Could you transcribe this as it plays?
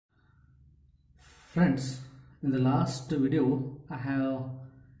Friends, in the last video I have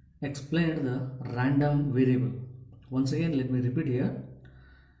explained the random variable. Once again, let me repeat here.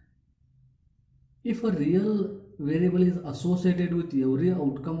 If a real variable is associated with every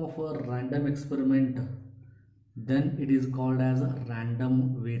outcome of a random experiment, then it is called as a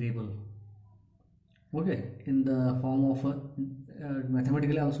random variable. Okay, in the form of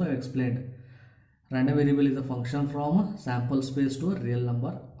mathematically also I have explained. Random variable is a function from a sample space to a real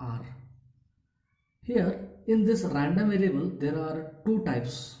number R. Here in this random variable there are two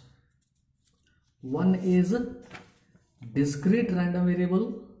types. One is discrete random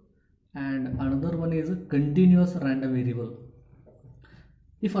variable and another one is continuous random variable.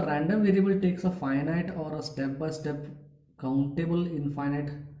 If a random variable takes a finite or a step-by-step countable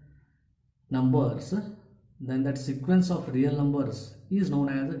infinite numbers, then that sequence of real numbers is known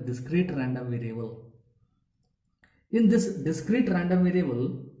as a discrete random variable. In this discrete random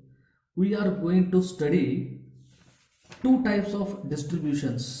variable, we are going to study two types of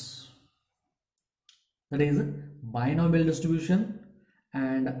distributions, that is binomial distribution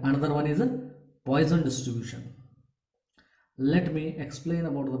and another one is Poisson distribution. Let me explain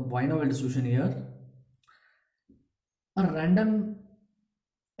about the binomial distribution here. A random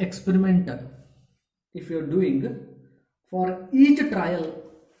experiment, if you are doing for each trial,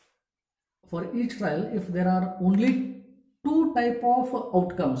 if there are only two type of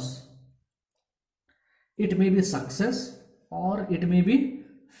outcomes, it may be success or it may be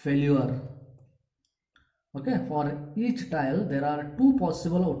failure. Okay, for each trial there are two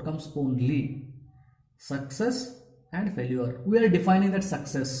possible outcomes only, success and failure. We are defining that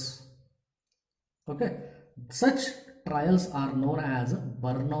success. Okay, such trials are known as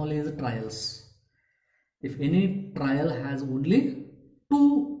Bernoulli's trials. If any trial has only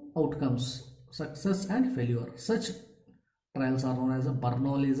two outcomes, success and failure, such trials are known as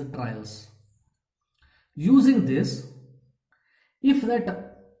Bernoulli's trials. Using this, if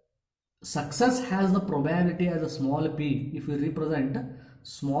that success has the probability as a small p, if we represent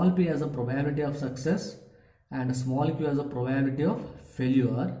small p as a probability of success and small q as a probability of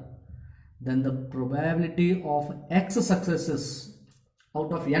failure, then the probability of x successes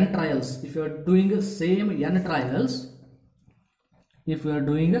out of n trials, if you are doing same n trials,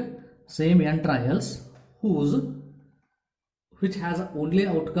 which has only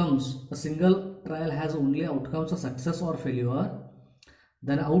outcomes, a single trial has only outcomes of success or failure,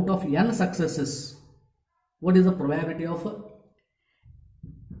 then out of n successes, what is the probability of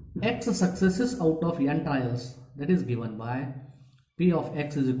x successes out of n trials? That is given by p of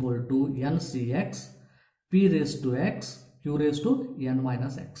x is equal to ncx p raised to x q raised to n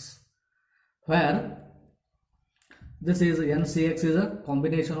minus x, where this is ncx is a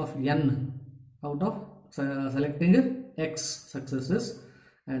combination of n out of selecting x successes,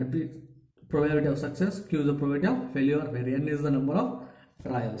 and p probability of success, q is the probability of failure, where n is the number of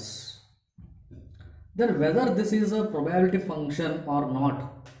trials. Then whether this is a probability function or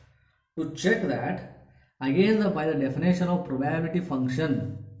not, to check that, again by the definition of probability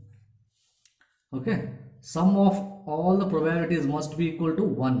function, okay, sum of all the probabilities must be equal to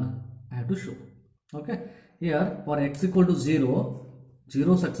 1. I have to show. Okay, here for x equal to 0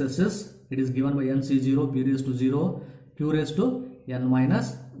 successes, it is given by nc0 p raised to 0 q raised to n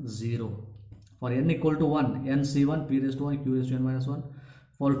minus 0. For n equal to 1, nc1 p raised to 1 q raised to n minus 1.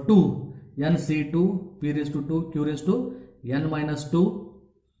 For 2, nc2 p raised to 2 q raised to n minus 2.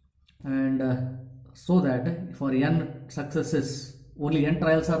 And so that for n successes, only n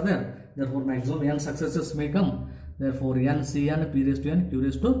trials are there, therefore maximum n successes may come, therefore ncn p raised to n q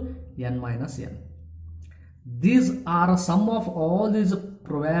raised to n minus n. These are sum of all these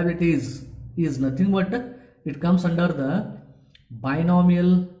probabilities is nothing but it comes under the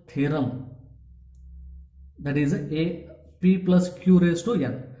binomial theorem, that is a p plus q raised to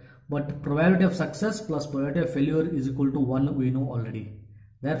n, but probability of success plus probability of failure is equal to 1, we know already.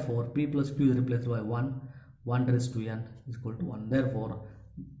 Therefore p plus q is replaced by 1 raised to n is equal to 1. Therefore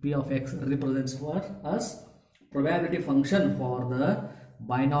p of x represents for us probability function for the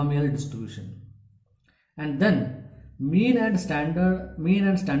binomial distribution. And then mean and standard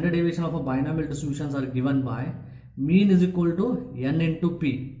deviation of a binomial distributions are given by mean is equal to n into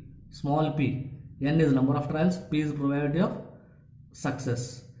p, small p. N is number of trials, p is probability of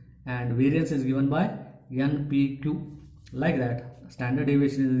success, and variance is given by npq. Like that, standard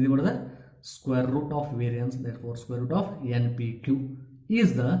deviation is equal to the square root of variance, therefore square root of npq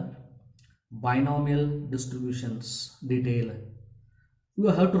is the binomial distributions detail. You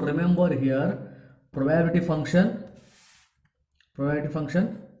have to remember here probability function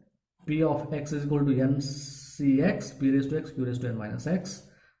p of x is equal to ncx p raised to x q raised to n minus x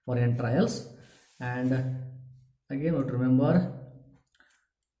for n trials, and again what remember,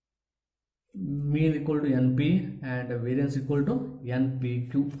 mean equal to NP and variance equal to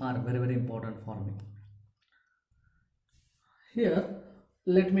NPQ are very important for me. Here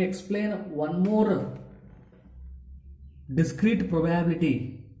let me explain one more discrete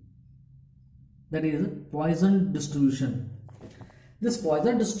probability, that is Poisson distribution. This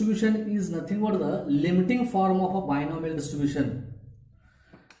Poisson distribution is nothing but the limiting form of a binomial distribution.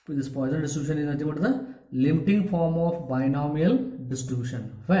 This Poisson distribution is nothing but the limiting form of binomial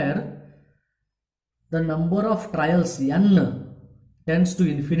distribution, where the number of trials n tends to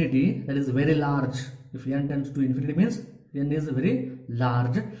infinity, that is very large. If n tends to infinity means n is very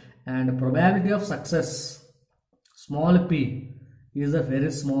large, and probability of success small p is a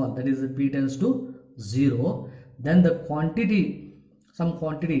very small, that is p tends to 0. Then the quantity, some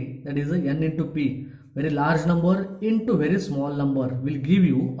quantity, that is n into p, very large number into very small number, will give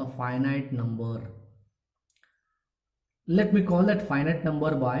you a finite number. Let me call that finite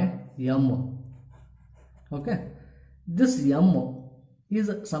number by m. Okay, this m is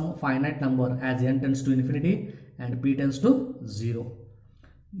some finite number as n tends to infinity and p tends to 0.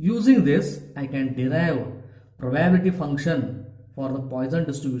 Using this, I can derive probability function for the Poisson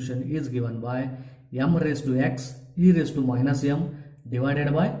distribution is given by m raised to x e raised to minus m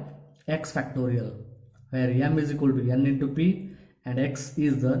divided by x factorial, where m is equal to n into p and x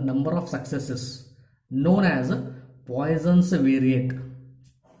is the number of successes known as Poisson's variate.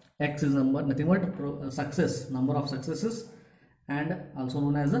 X is number, nothing but success, number of successes, and also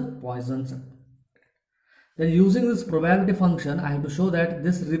known as a Poisson's. Then using this probability function, I have to show that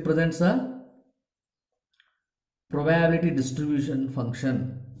this represents a probability distribution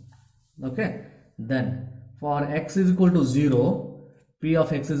function. Okay, then for x is equal to 0, p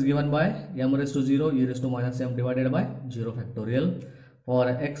of x is given by m raised to 0 e raised to minus m divided by 0 factorial. For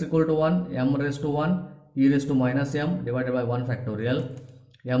x equal to 1, m raised to 1 e raised to minus m divided by 1 factorial.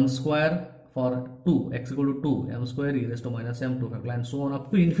 M square for 2, x equal to 2, m square e raised to minus m 2 factorial, and so on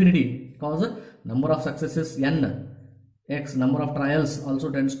up to infinity, because number of successes n, x number of trials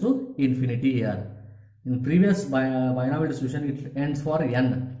also tends to infinity here. In previous binomial distribution it ends for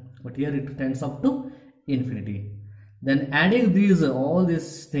n, but here it tends up to infinity. Then adding these, all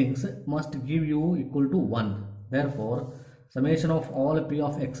these things must give you equal to 1. Therefore summation of all p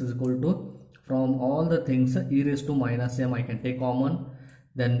of x is equal to, from all the things e raised to minus m I can take common,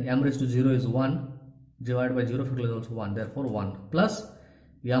 then m raised to 0 is 1 divided by 0 factorial is also 1, therefore 1 plus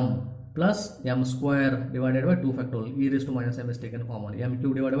m square divided by 2 factorial, e raised to minus m is taken common, m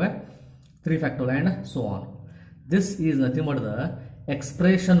cube divided by 3 factorial, and so on. This is nothing but the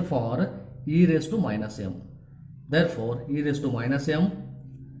expression for e raised to minus m. Therefore e raised to minus m,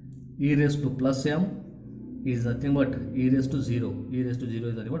 e raised to plus m is nothing but e raised to 0, e raised to 0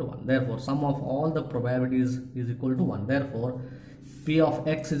 is nothing but 1. Therefore sum of all the probabilities is equal to 1. Therefore p of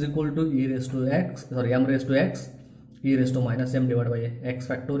x is equal to e raised to x, sorry, m raised to x e raised to minus m divided by x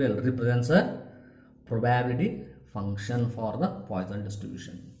factorial represents a probability function for the Poisson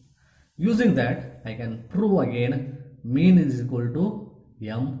distribution. Using that, I can prove again mean is equal to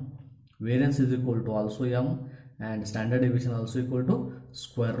m, variance is equal to also m, and standard deviation also equal to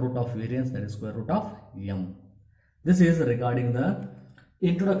square root of variance, that is square root of m. This is regarding the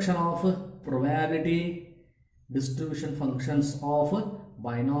introduction of probability distribution functions of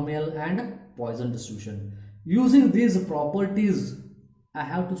binomial and Poisson distribution. Using these properties, I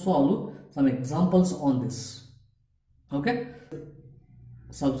have to solve some examples on this. Okay,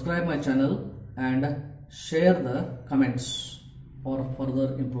 subscribe my channel and share the comments for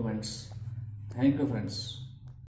further improvements. Thank you friends.